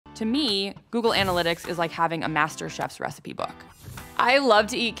To me, Google Analytics is like having a master chef's recipe book. I love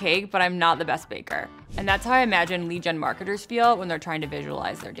to eat cake, but I'm not the best baker. And that's how I imagine lead gen marketers feel when they're trying to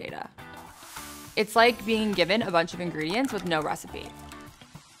visualize their data. It's like being given a bunch of ingredients with no recipe.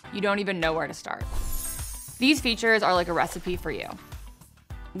 You don't even know where to start. These features are like a recipe for you.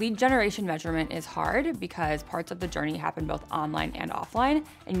 Lead generation measurement is hard because parts of the journey happen both online and offline,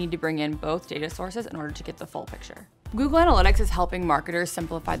 and you need to bring in both data sources in order to get the full picture. Google Analytics is helping marketers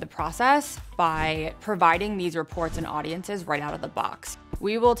simplify the process by providing these reports and audiences right out of the box.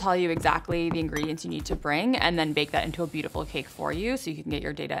 We will tell you exactly the ingredients you need to bring and then bake that into a beautiful cake for you so you can get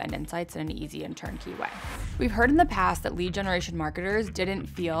your data and insights in an easy and turnkey way. We've heard in the past that lead generation marketers didn't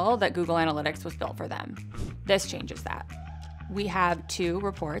feel that Google Analytics was built for them. This changes that. We have 2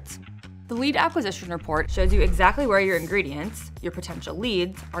 reports. The lead acquisition report shows you exactly where your ingredients, your potential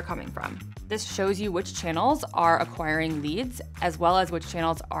leads, are coming from. This shows you which channels are acquiring leads, as well as which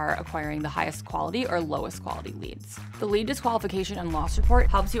channels are acquiring the highest quality or lowest quality leads. The lead disqualification and loss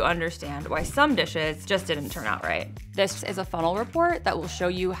report helps you understand why some dishes just didn't turn out right. This is a funnel report that will show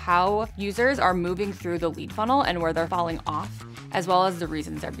you how users are moving through the lead funnel and where they're falling off, as well as the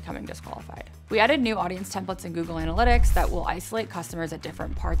reasons they're becoming disqualified. We added new audience templates in Google Analytics that will isolate customers at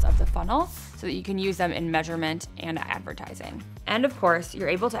different parts of the funnel so that you can use them in measurement and advertising. And of course, you're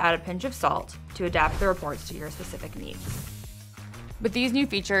able to add a pinch of salt to adapt the reports to your specific needs. With these new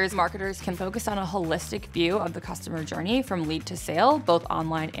features, marketers can focus on a holistic view of the customer journey from lead to sale, both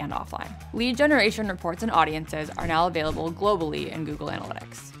online and offline. Lead generation reports and audiences are now available globally in Google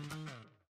Analytics.